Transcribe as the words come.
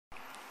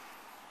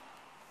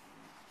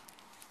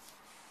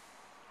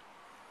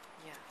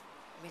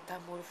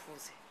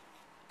metamorphose.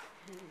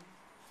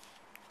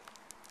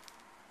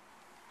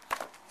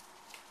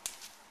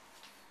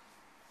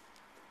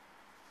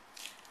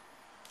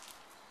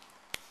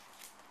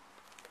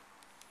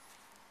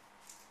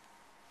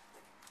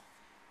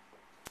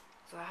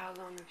 So how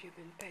long have you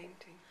been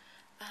painting?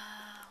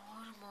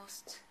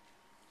 Almost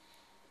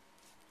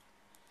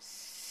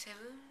 7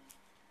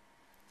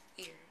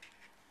 years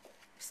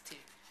still.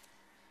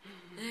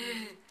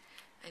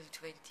 I'm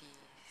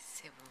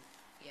 27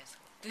 years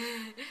old.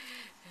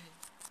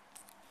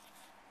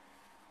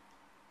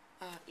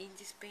 In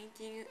this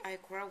painting, I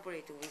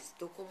collaborate with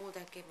Dokomo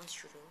Dake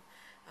Mashuro,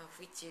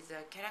 which is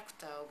a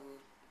character of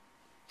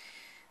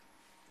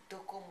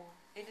Dokomo,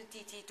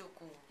 NTT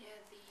Dokomo. Yeah,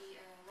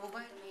 one of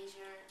the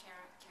major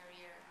mobile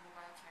carrier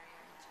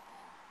in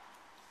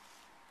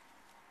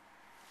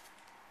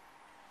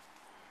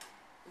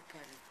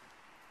Japan.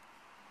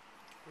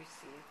 We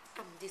see it.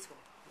 This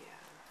one.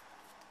 Yeah.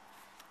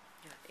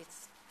 Yeah,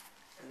 it's.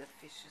 And the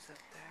fish is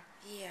up there.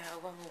 Yeah,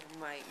 one of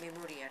my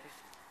memorial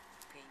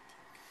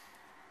painting.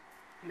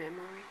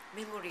 Memory?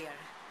 Memorial.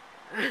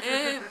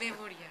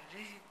 Memorial.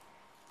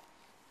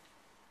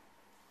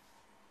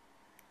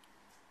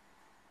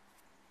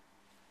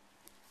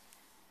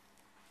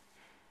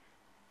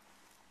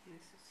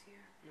 This is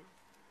here? No.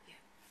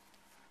 Yeah.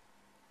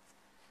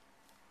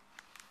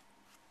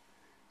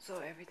 So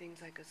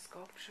everything's like a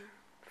sculpture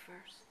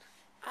first?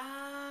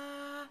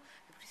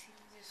 Everything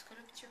is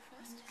sculpture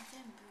first?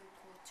 全部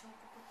こう彫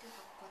刻っていう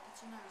か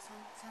形のある三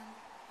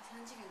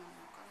次元の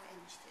ものから絵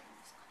にしてるん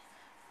ですかね。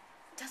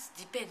That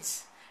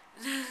depends.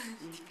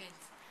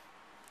 Depends.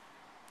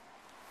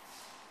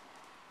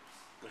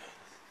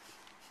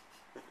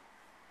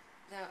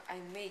 Now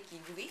I'm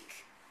making wig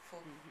for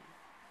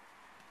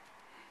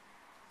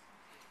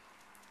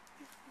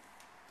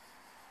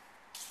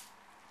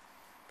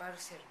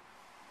Barcelona.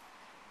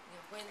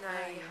 When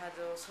I had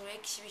a solo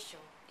exhibition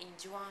in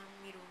Joan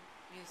Miró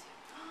Museum.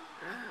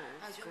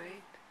 That's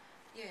great.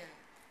 Yeah,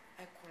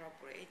 I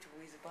collaborate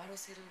with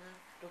Barcelona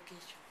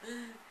location.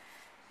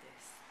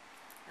 Yes.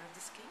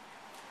 Landscape.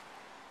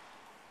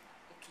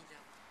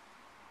 Okinawa.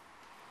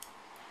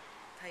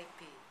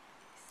 Taipei.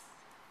 Yes.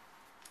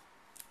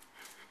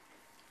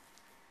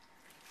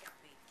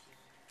 Making.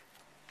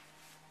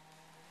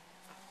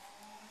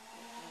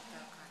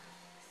 Watercolor.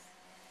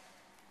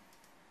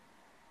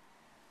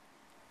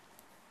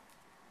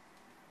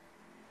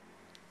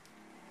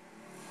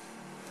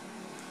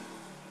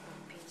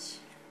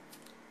 Pencil.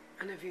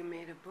 And have you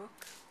made a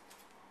book?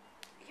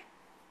 Yeah.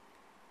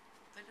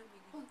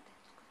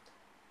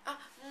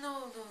 No,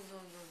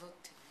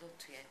 not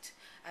yet.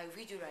 I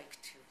would like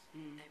to. I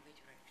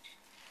would like to.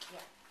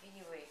 Yeah.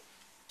 Anyway,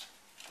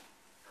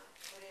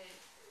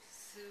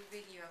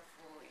 souvenir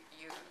for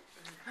you.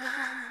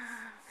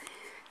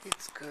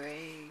 It's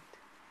great.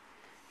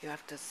 You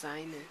have to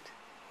sign it.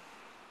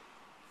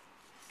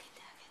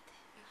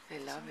 I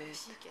love it.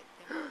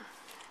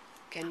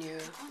 Can you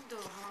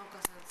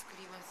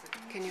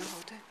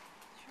hold it?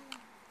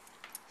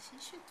 She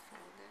should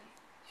fold it.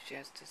 She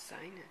has to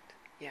sign it.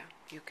 Yeah,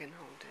 you can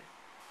hold it.